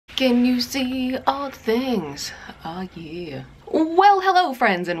Can you see all the things? Oh yeah. Well, hello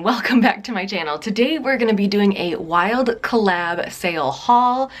friends and welcome back to my channel. Today we're going to be doing a Wild Collab Sale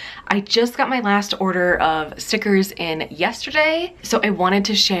haul. I just got my last order of stickers in yesterday, so I wanted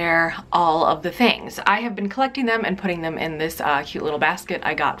to share all of the things. I have been collecting them and putting them in this cute little basket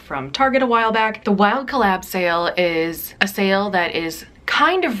I got from Target a while back. The Wild Collab Sale is a sale that is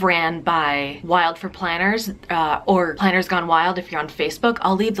kind of ran by Wild for Planners or Planners Gone Wild if you're on Facebook.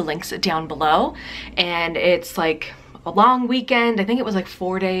 I'll leave the links down below, and it's like a long weekend. I think it was like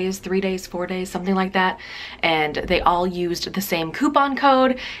 4 days, 3 days, 4 days, something like that. And they all used the same coupon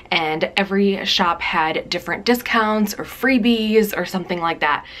code, and every shop had different discounts or freebies or something like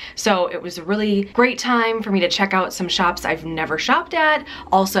that. So it was a really great time for me to check out some shops I've never shopped at,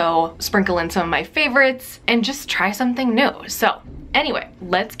 also sprinkle in some of my favorites, and just try something new. So anyway,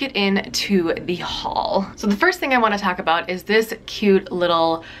 let's get into the haul. So the first thing I want to talk about is this cute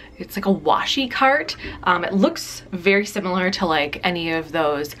little, it's like a washi cart. It looks very similar to like any of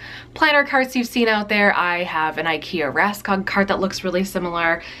those planner carts you've seen out there. I have an IKEA Raskog cart that looks really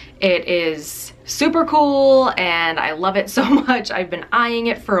similar. It is super cool and I love it so much. I've been eyeing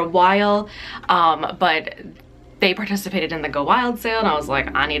it for a while, but they participated in the Go Wild sale and I was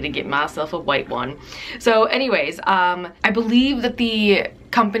like, I need to get myself a white one. So anyways, I believe that the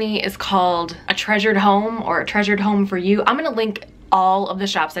company is called A Treasured Home or A Treasured Home for You. I'm gonna link all of the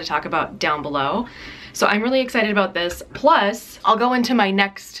shops that I talk about down below. So I'm really excited about this. Plus, I'll go into my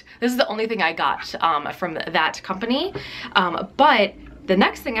next, this is the only thing I got from that company, but the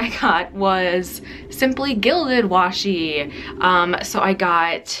next thing I got was Simply Gilded washi. So I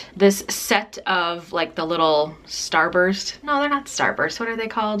got this set of like the little Starburst. No, they're not Starburst. What are they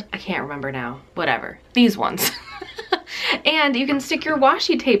called? I can't remember now. Whatever. These ones. And you can stick your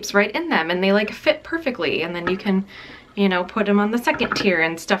washi tapes right in them and they like fit perfectly. And then you can, you know, put them on the second tier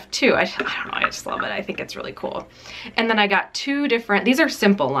and stuff too. I don't know, I just love it. I think it's really cool. And then I got two different, these are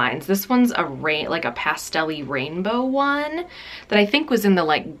simple lines. This one's a like a pastel-y rainbow one that I think was in the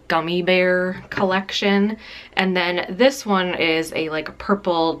like gummy bear collection. And then this one is a like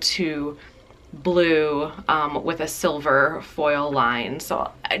purple to blue with a silver foil line.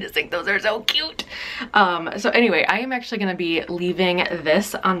 So I just think those are so cute. So anyway, I am actually gonna be leaving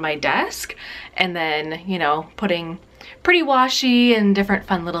this on my desk and then, you know, putting pretty washi and different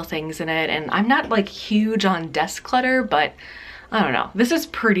fun little things in it. And I'm not like huge on desk clutter, but I don't know. This is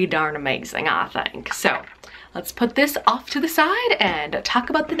pretty darn amazing, I think. So let's put this off to the side and talk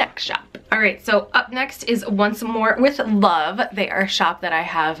about the next shop. All right, so up next is Once More with Love. They are a shop that I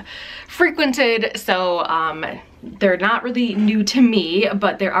have frequented, so they're not really new to me,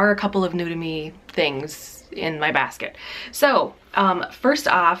 but there are a couple of new to me things in my basket. So first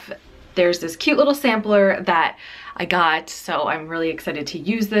off, there's this cute little sampler that I got, so I'm really excited to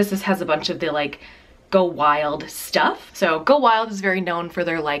use this. This has a bunch of the like Go Wild stuff. So Go Wild is very known for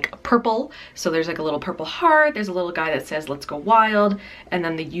their like purple. So there's like a little purple heart. There's a little guy that says, let's go wild. And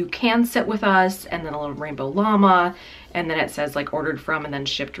then the You Can Sit With Us, and then a little rainbow llama. And then it says like ordered from and then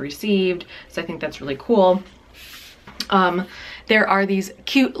shipped received. So I think that's really cool. There are these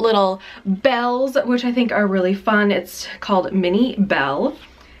cute little bells, which I think are really fun. It's called Mini Bell.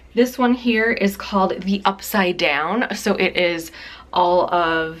 This one here is called the Upside Down. So it is all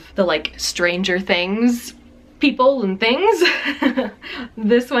of the like Stranger Things people and things.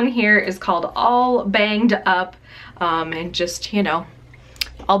 This one here is called All Banged Up, and just, you know,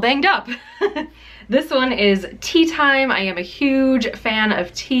 all banged up. This one is Tea Time. I am a huge fan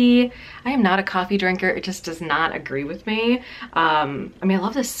of tea. I am not a coffee drinker. It just does not agree with me. I mean, I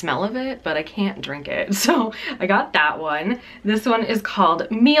love the smell of it, but I can't drink it. So I got that one. This one is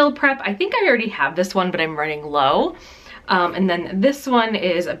called Meal Prep. I think I already have this one, but I'm running low. And then this one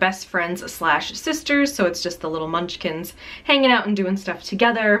is Best Friends / Sisters. So it's just the little munchkins hanging out and doing stuff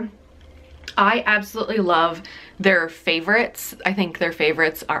together. I absolutely love their favorites. I think their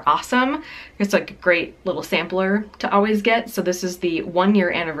favorites are awesome. It's like a great little sampler to always get. So this is the 1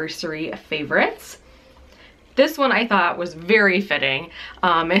 year anniversary favorites. This one I thought was very fitting.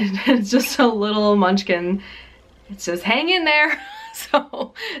 It's just a little munchkin. It says hang in there.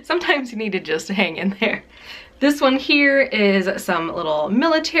 So sometimes you need to just hang in there. This one here is some little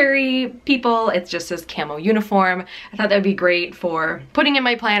military people. It just says camo uniform. I thought that'd be great for putting in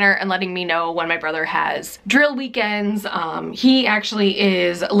my planner and letting me know when my brother has drill weekends. He actually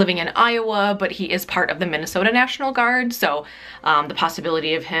is living in Iowa, but he is part of the Minnesota National Guard. So the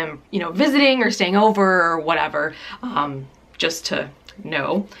possibility of him, you know, visiting or staying over or whatever, just to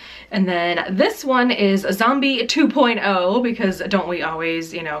know. And then this one is a Zombie 2.0 because don't we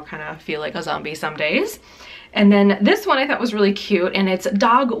always, you know, kind of feel like a zombie some days. And then this one I thought was really cute, and it's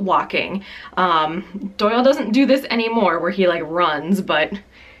dog walking. Doyle doesn't do this anymore where he like runs, but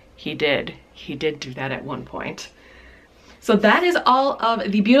he did do that at one point. So that is all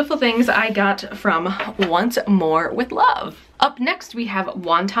of the beautiful things I got from Once More with Love. Up next we have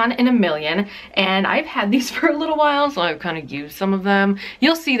Wonton in a Million, and I've had these for a little while, so I've kind of used some of them.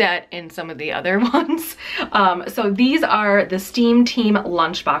 You'll see that in some of the other ones. So these are the Steam Team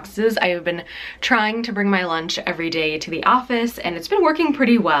lunch boxes. I have been trying to bring my lunch every day to the office, and it's been working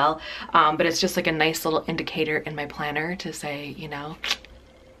pretty well, but it's just like a nice little indicator in my planner to say, you know,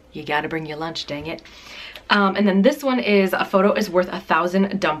 you gotta bring your lunch, dang it. And then this one is a photo is worth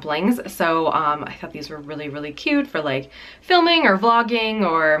 1,000 dumplings. So I thought these were really, really cute for like filming or vlogging,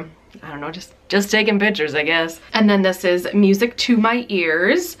 or I don't know, just taking pictures, I guess. And then this is music to my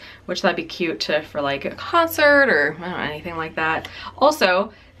ears, which that'd be cute for like a concert or I don't know, anything like that.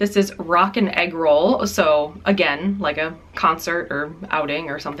 Also, this is rock and egg roll. So again, like a concert or outing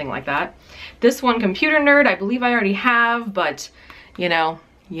or something like that. This one, computer nerd, I believe I already have, but you know,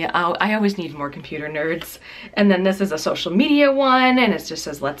 yeah, I always need more computer nerds. And then this is a social media one, and it just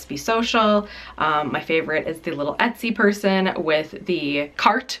says, let's be social. My favorite is the little Etsy person with the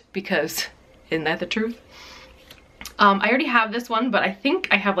cart, because isn't that the truth? I already have this one, but I think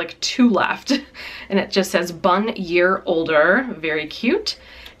I have like 2 left. And it just says Bun Year Older, very cute.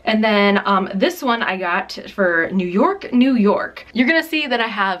 And then this one I got for New York, New York. You're gonna see that I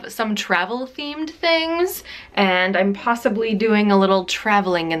have some travel themed things, and I'm possibly doing a little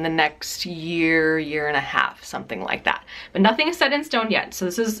traveling in the next year, year and a half, something like that. But nothing is set in stone yet. So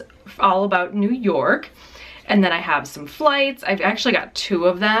this is all about New York. And then I have some flights. I've actually got 2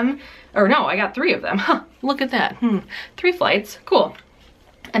 of them. Or no, I got 3 of them. Huh, look at that. 3 flights, cool.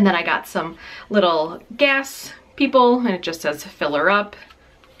 And then I got some little gas people, and it just says fill her up.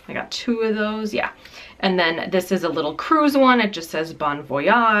 I got 2 of those, yeah. And then this is a little cruise one. It just says Bon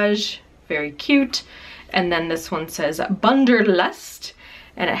Voyage, very cute. And then this one says Bunderlust,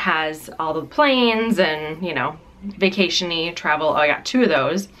 and it has all the planes and, you know, vacation-y travel. Oh, I got 2 of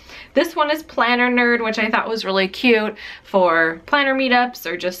those. This one is Planner Nerd, which I thought was really cute for planner meetups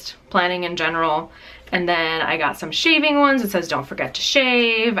or just planning in general. And then I got some shaving ones. It says don't forget to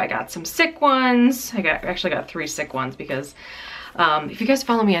shave. I got some sick ones. I actually got 3 sick ones because if you guys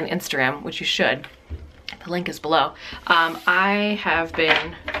follow me on Instagram, which you should, the link is below, I have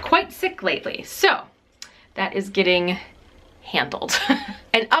been quite sick lately. So that is getting handled.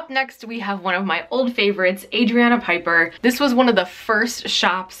 And up next we have one of my old favorites, Adriana Piper. This was one of the first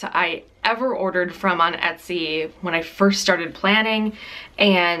shops I ever ordered from on Etsy when I first started planning,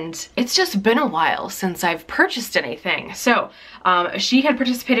 and it's just been a while since I've purchased anything. So she had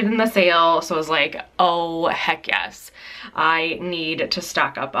participated in the sale, so I was like, oh heck yes, I need to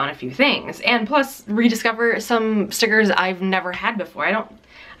stock up on a few things, and plus rediscover some stickers I've never had before. I don't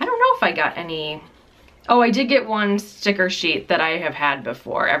know if I got any. Oh, I did get 1 sticker sheet that I have had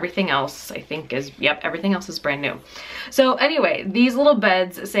before. Everything else I think is, yep, everything else is brand new. So anyway, these little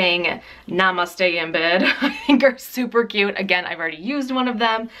beds saying namaste in bed I think are super cute. Again, I've already used one of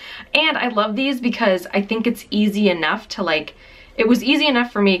them, and I love these because I think it's easy enough to like, it was easy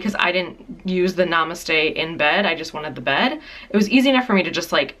enough for me because I didn't use the namaste in bed, I just wanted the bed. It was easy enough for me to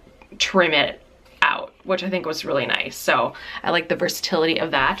just like trim it out, which I think was really nice. So I like the versatility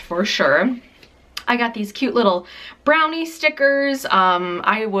of that for sure. I got these cute little brownie stickers.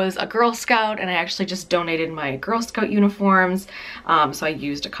 I was a Girl Scout, and I actually just donated my Girl Scout uniforms. So I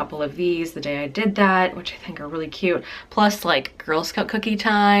used a couple of these the day I did that, which I think are really cute. Plus like Girl Scout cookie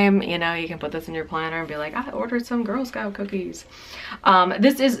time, you know, you can put this in your planner and be like, I ordered some Girl Scout cookies.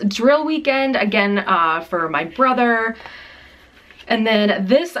 This is drill weekend, again, for my brother. And then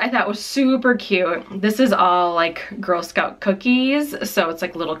this I thought was super cute. This is all like Girl Scout cookies. So it's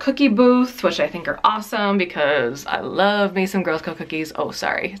like little cookie booths, which I think are awesome because I love me some Girl Scout cookies. Oh,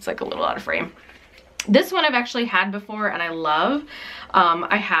 sorry, it's like a little out of frame. This one I've actually had before and I love.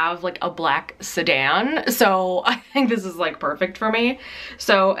 I have like a black sedan, so I think this is like perfect for me.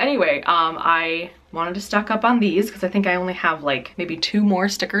 So anyway, I wanted to stock up on these because I think I only have like maybe 2 more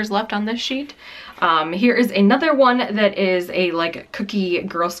stickers left on this sheet. Here is another one that is a like cookie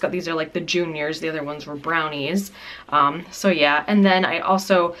Girl Scout. These are like the juniors. The other ones were brownies. So yeah, and then I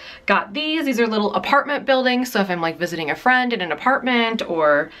also got these. These are little apartment buildings. So if I'm like visiting a friend in an apartment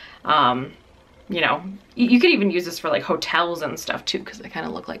or you know, you could even use this for like hotels and stuff too, because they kind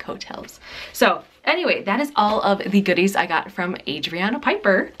of look like hotels. So anyway, that is all of the goodies I got from Adriana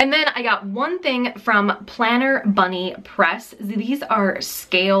Piper. And then I got one thing from Planner Bunny Press. These are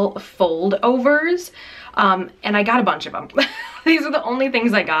scale fold overs. And I got a bunch of them. These are the only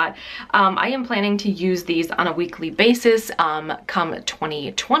things I got. I am planning to use these on a weekly basis come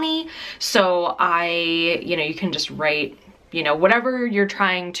 2020. So you know, you can just write, you know, whatever you're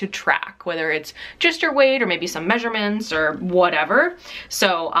trying to track, whether it's just your weight or maybe some measurements or whatever.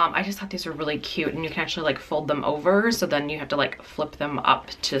 So I just thought these were really cute, and you can actually like fold them over. So then you have to like flip them up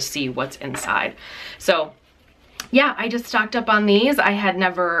to see what's inside. So yeah, I just stocked up on these. I had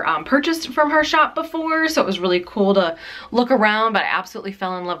never purchased from her shop before, so it was really cool to look around, but I absolutely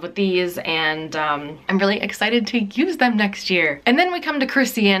fell in love with these, and I'm really excited to use them next year. And then we come to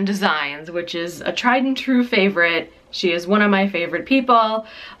Christiane Designs, which is a tried and true favorite. She is one of my favorite people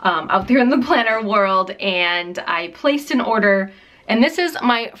out there in the planner world, and I placed an order. And this is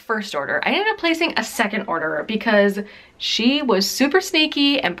my first order. I ended up placing a second order because she was super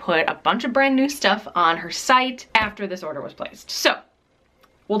sneaky and put a bunch of brand new stuff on her site after this order was placed. So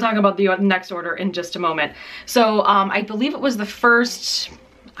we'll talk about the next order in just a moment. So I believe it was the first,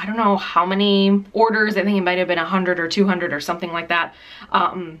 I don't know how many orders, I think it might have been 100 or 200 or something like that,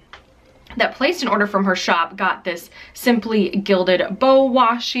 that placed an order from her shop, got this Simply Gilded bow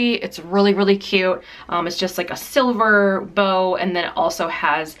washi. It's really, really cute. It's just like a silver bow, and then it also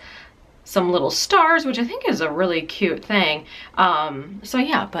has some little stars, which I think is a really cute thing. So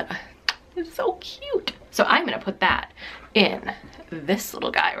yeah, but it's so cute. So I'm gonna put that in this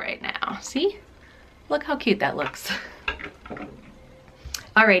little guy right now. See? Look how cute that looks.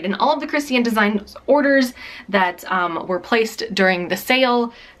 All right, and all of the Christiane Designs orders that were placed during the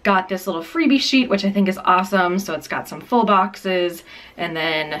sale got this little freebie sheet, which I think is awesome. So it's got some full boxes, and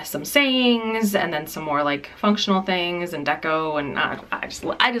then some sayings, and then some more like functional things and deco, and I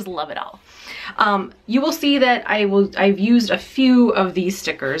just love it all. You will see that I've used a few of these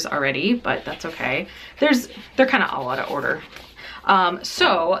stickers already, but that's okay. They're kind of all out of order.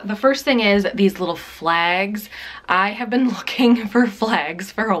 So the first thing is these little flags. I have been looking for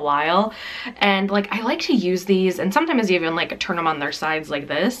flags for a while, and like I like to use these, and sometimes even like turn them on their sides like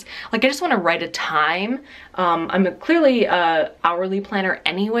this. Like I just want to write a time. I'm clearly a hourly planner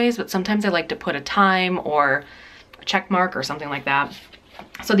anyways, but sometimes I like to put a time or a check mark or something like that.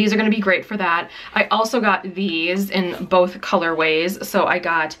 So these are going to be great for that. I also got these in both colorways. So I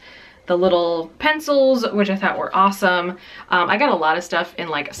got the little pencils, which I thought were awesome. I got a lot of stuff in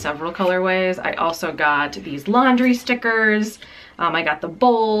like several colorways. I also got these laundry stickers. I got the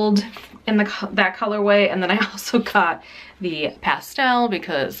bold in that colorway, and then I also got the pastel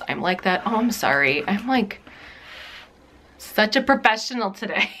because I'm like that. Oh, I'm sorry. I'm like such a professional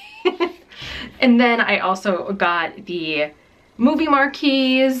today. And then I also got the movie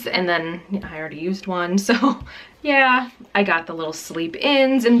marquees, and then I already used one, so yeah, I got the little sleep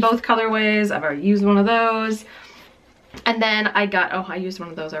ins in both colorways. I've already used one of those. And then I got, oh, I used one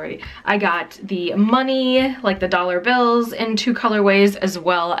of those already. I got the money, like the dollar bills, in 2 colorways, as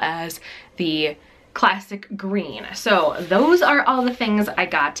well as the classic green. So those are all the things I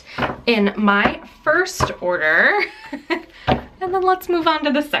got in my first order. And then let's move on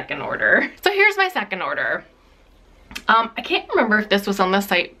to the second order. So here's my second order. I can't remember if this was on the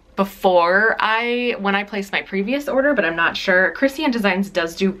site before when I placed my previous order, but I'm not sure. Christiane Designs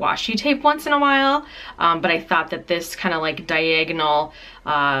does do washi tape once in a while, but I thought that this kind of like diagonal,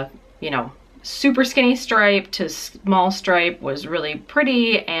 you know, super skinny stripe to small stripe was really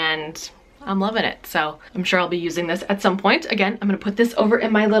pretty, and I'm loving it. So I'm sure I'll be using this at some point. Again, I'm gonna put this over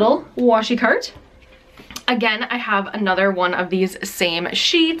in my little washi cart. Again, I have another one of these same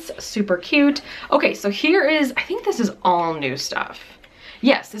sheets, super cute. Okay, so here is, I think this is all new stuff.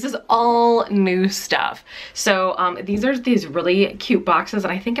 Yes, this is all new stuff. So these are these really cute boxes,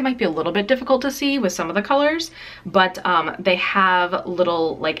 and I think it might be a little bit difficult to see with some of the colors, but they have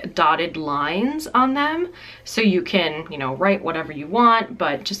little like dotted lines on them. So you can, you know, write whatever you want,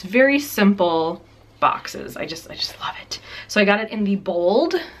 but just very simple boxes. I just love it. So I got it in the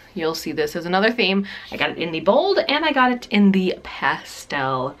bold. You'll see this as another theme. I got it in the bold, and I got it in the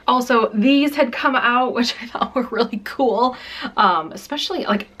pastel. Also, these had come out, which I thought were really cool. Especially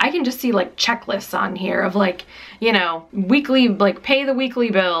like I can just see like checklists on here of like, you know, weekly, like pay the weekly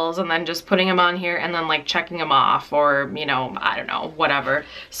bills, and then just putting them on here and then like checking them off, or, you know, I don't know, whatever.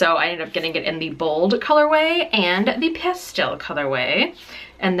 So I ended up getting it in the bold colorway and the pastel colorway.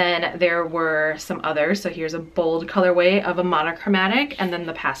 And then there were some others. So here's a bold colorway of a monochromatic, and then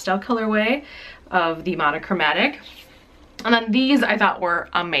the pastel colorway of the monochromatic. And then these I thought were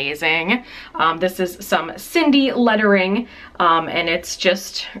amazing. This is some Cindy lettering, and it's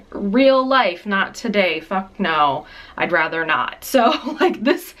just real life, not today. Fuck no, I'd rather not. So like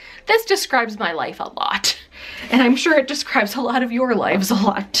this describes my life a lot. And I'm sure it describes a lot of your lives a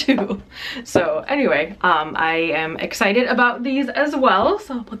lot too. So anyway, I am excited about these as well.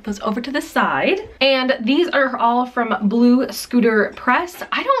 So I'll put those over to the side. And these are all from Blue Scooter Press.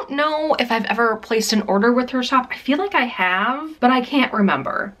 I don't know if I've ever placed an order with her shop. I feel like I have, but I can't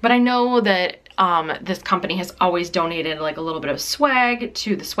remember. But I know that this company has always donated like a little bit of swag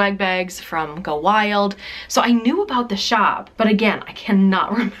to the swag bags from Go Wild. So I knew about the shop, but again, I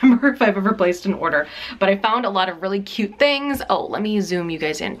cannot remember if I've ever placed an order, but I found a lot of really cute things. Oh, let me zoom you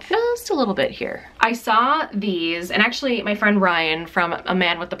guys in just a little bit here. I saw these, and actually my friend Ryan from A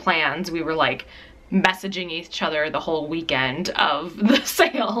Man with the Plans, we were like messaging each other the whole weekend of the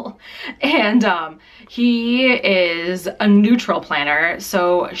sale, and he is a neutral planner,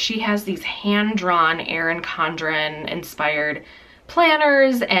 so she has these hand-drawn Erin Condren inspired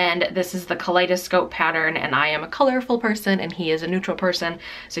planners, and this is the kaleidoscope pattern, and I am a colorful person and he is a neutral person.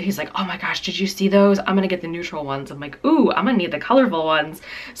 So he's like, oh my gosh, did you see those? I'm gonna get the neutral ones. I'm like, ooh, I'm gonna need the colorful ones.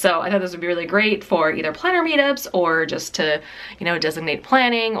 So I thought this would be really great for either planner meetups or just to, you know, designate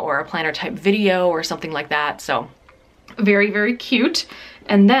planning or a planner type video or something like that. So very, very cute.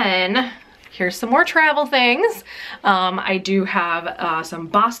 And then here's some more travel things. I do have some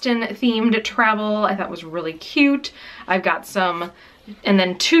Boston themed travel. I thought was really cute. I've got some, and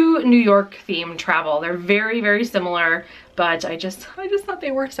then 2 New York themed travel. They're very, very similar, but I just thought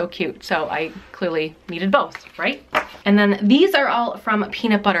they were so cute. So I clearly needed both, right? And then these are all from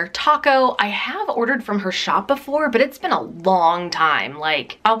Peanut Butter Taco. I have ordered from her shop before, but it's been a long time,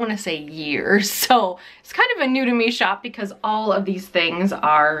 like I want to say years. So it's kind of a new to me shop because all of these things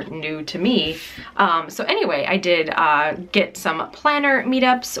are new to me. So anyway, I did get some planner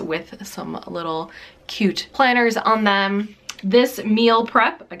meetups with some little cute planners on them. This meal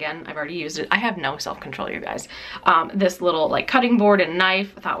prep, again, I've already used it. I have no self-control, you guys. This little like cutting board and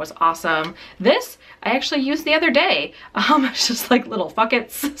knife I thought was awesome. This I actually used the other day. It's just like little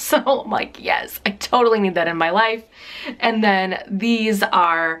buckets. So I'm like, yes, I totally need that in my life. And then these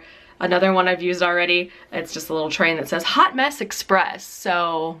are another one I've used already. It's just a little train that says Hot Mess Express.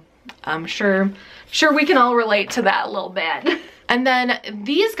 So I'm sure we can all relate to that a little bit. And then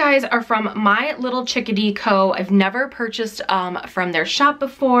these guys are from My Little Chickadee Co. I've never purchased from their shop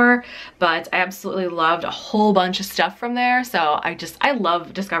before, but I absolutely loved a whole bunch of stuff from there. So I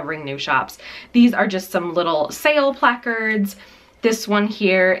love discovering new shops. These are just some little sale placards. This one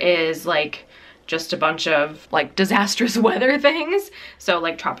here is like just a bunch of like disastrous weather things. So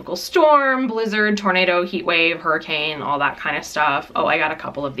like tropical storm, blizzard, tornado, heat wave, hurricane, all that kind of stuff. Oh, I got a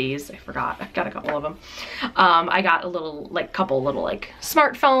couple of these. I forgot. I got a couple of them. I got a couple little like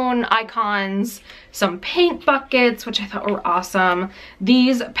smartphone icons, some paint buckets, which I thought were awesome.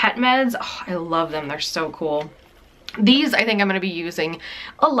 These pet meds, oh, I love them. They're so cool. These I think I'm going to be using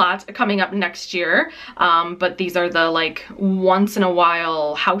a lot coming up next year, but these are the like once in a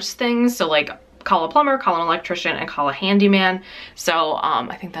while house things. So like call a plumber, call an electrician, and call a handyman. So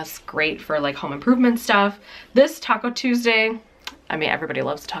I think that's great for like home improvement stuff. This Taco Tuesday, I mean, everybody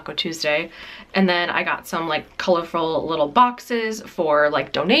loves Taco Tuesday. And then I got some like colorful little boxes for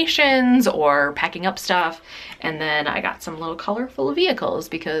like donations or packing up stuff. And then I got some little colorful vehicles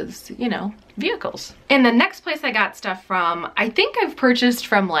because, you know, vehicles. And the next place I got stuff from, I think I've purchased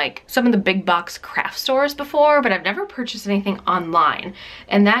from like some of the big box craft stores before, but I've never purchased anything online.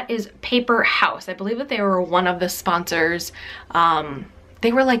 And that is Paper House. I believe that they were one of the sponsors.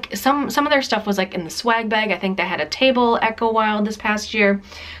 They were like, some of their stuff was like in the swag bag. I think they had a table at Go Wild this past year.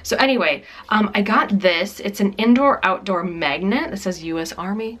 So anyway, I got this. It's an indoor-outdoor magnet that says US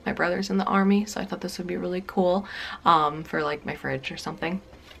Army. My brother's in the Army, so I thought this would be really cool for like my fridge or something.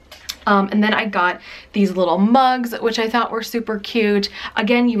 And then I got these little mugs, which I thought were super cute.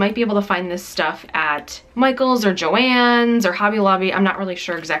 Again, you might be able to find this stuff at Michael's or Joann's or Hobby Lobby. I'm not really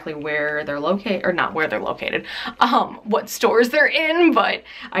sure exactly where they're located, or not where they're located, what stores they're in, but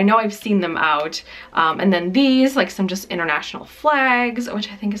I know I've seen them out. And then these, like some just international flags,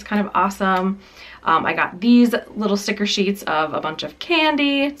 which I think is kind of awesome. I got these little sticker sheets of a bunch of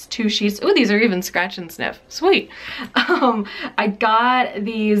candy. It's 2 sheets. Oh, these are even scratch and sniff. Sweet. I got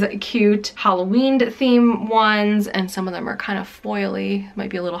these cute Halloween theme ones, and some of them are kind of foily. Might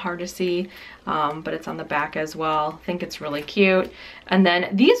be a little hard to see, but it's on the back as well. I think it's really cute. And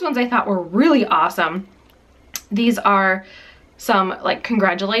then these ones I thought were really awesome. These are some like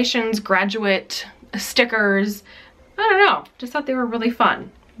congratulations graduate stickers. I don't know, just thought they were really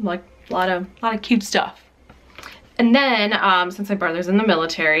fun. Like a lot of cute stuff. And then, since my brother's in the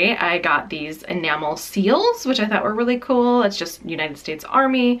military, I got these enamel seals, which I thought were really cool. It's just United States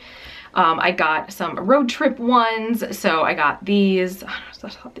Army. I got some road trip ones, so I got these. I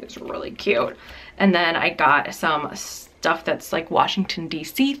thought these were really cute. And then I got some stuff that's like Washington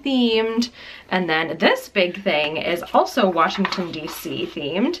DC themed. And then this big thing is also Washington DC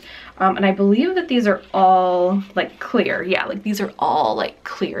themed. And I believe that these are all like clear. Yeah, like these are all like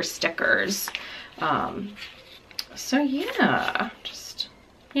clear stickers. So yeah, just,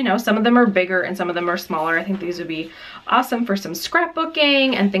 you know, some of them are bigger and some of them are smaller. I think these would be awesome for some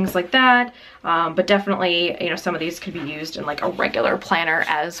scrapbooking and things like that. But definitely, you know, some of these could be used in like a regular planner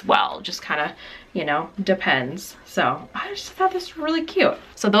as well. Just kind of, you know, depends. So I just thought this was really cute.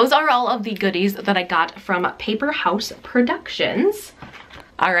 So those are all of the goodies that I got from Paper House Productions.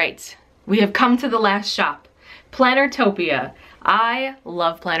 All right, we have come to the last shop, Plannertopia. I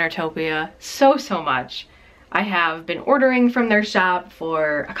love Plannertopia so, so much. I have been ordering from their shop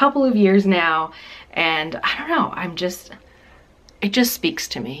for a couple of years now, and I don't know, it just speaks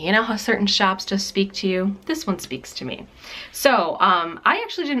to me. You know how certain shops just speak to you? This one speaks to me. So I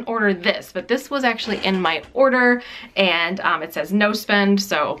actually didn't order this, but this was actually in my order, and it says no spend,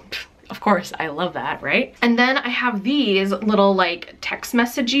 so of course I love that, right? And then I have these little like text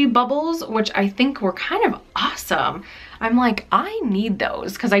messagey bubbles, which I think were kind of awesome. I'm like, I need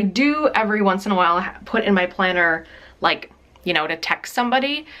those, because I do every once in a while put in my planner, like, you know, to text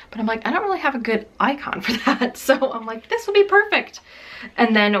somebody, but I'm like, I don't really have a good icon for that. So I'm like, this will be perfect.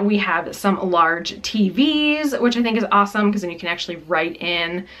 And then we have some large TVs, which I think is awesome, because then you can actually write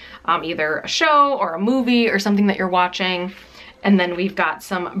in either a show or a movie or something that you're watching. And then we've got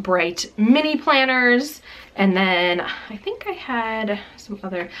some bright mini planners. And then I think I had some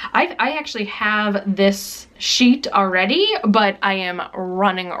other, I actually have this sheet already, but I am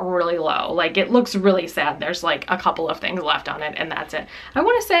running really low. Like, it looks really sad. There's like a couple of things left on it and that's it. I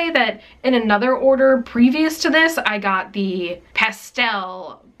want to say that in another order previous to this, I got the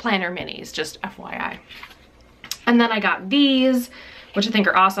pastel planner minis, just FYI. And then I got these, which I think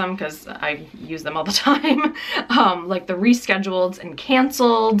are awesome because I use them all the time. Like the rescheduled and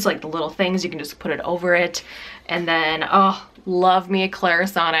canceled, like the little things, you can just put it over it. And then, oh, love me a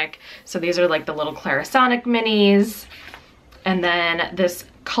Clarisonic. So these are like the little Clarisonic minis. And then this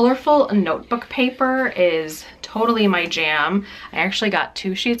colorful notebook paper is totally my jam. I actually got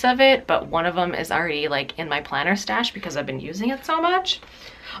 2 sheets of it, but one of them is already like in my planner stash because I've been using it so much.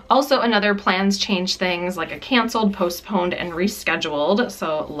 Also, another plans change things, like a canceled, postponed, and rescheduled,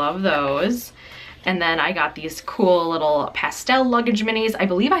 so love those. And then I got these cool little pastel luggage minis. I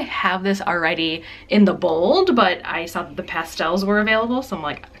believe I have this already in the bold, but I saw that the pastels were available, so I'm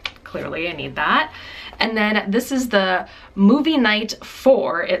like, clearly I need that. And then this is the movie night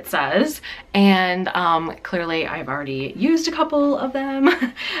 4, it says, and clearly I've already used a couple of them,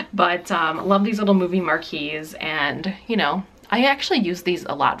 but love these little movie marquees, and you know, I actually use these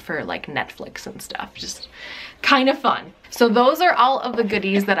a lot for like Netflix and stuff, just kind of fun. So those are all of the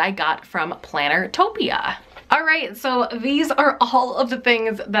goodies that I got from Plannertopia. All right, so these are all of the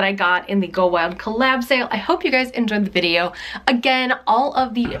things that I got in the Go Wild collab sale. I hope you guys enjoyed the video. Again, all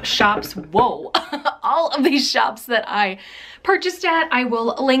of the shops, whoa, all of these shops that I purchased at, I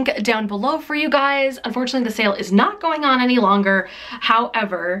will link down below for you guys. Unfortunately, the sale is not going on any longer.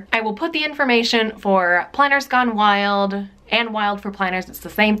 However, I will put the information for Planners Gone Wild and Wild for Planners. It's the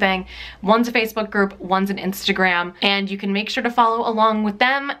same thing. One's a Facebook group, one's an Instagram, and you can make sure to follow along with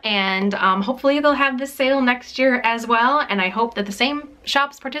them, and hopefully they'll have this sale next year as well, and I hope that the same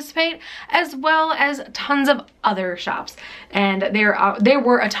shops participate as well as tons of other shops. And there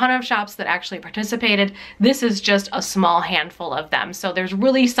were a ton of shops that actually participated. This is just a small handful of them, so there's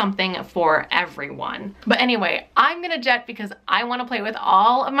really something for everyone. But anyway, I'm gonna jet because I want to play with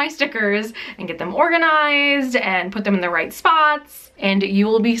all of my stickers and get them organized and put them in the right spots, and you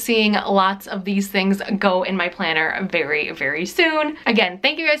will be seeing lots of these things go in my planner very, very soon. Again,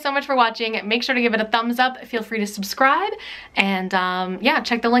 thank you guys so much for watching. Make sure to give it a thumbs up. Feel free to subscribe, and yeah,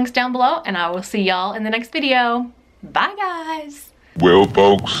 check the links down below, and I will see y'all in the next video. Bye, guys. Well,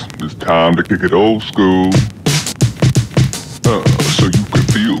 folks, it's time to kick it old school, so you can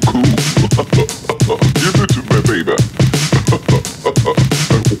feel cool. Give it to me, baby.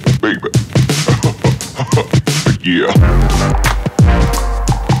 Baby. Yeah.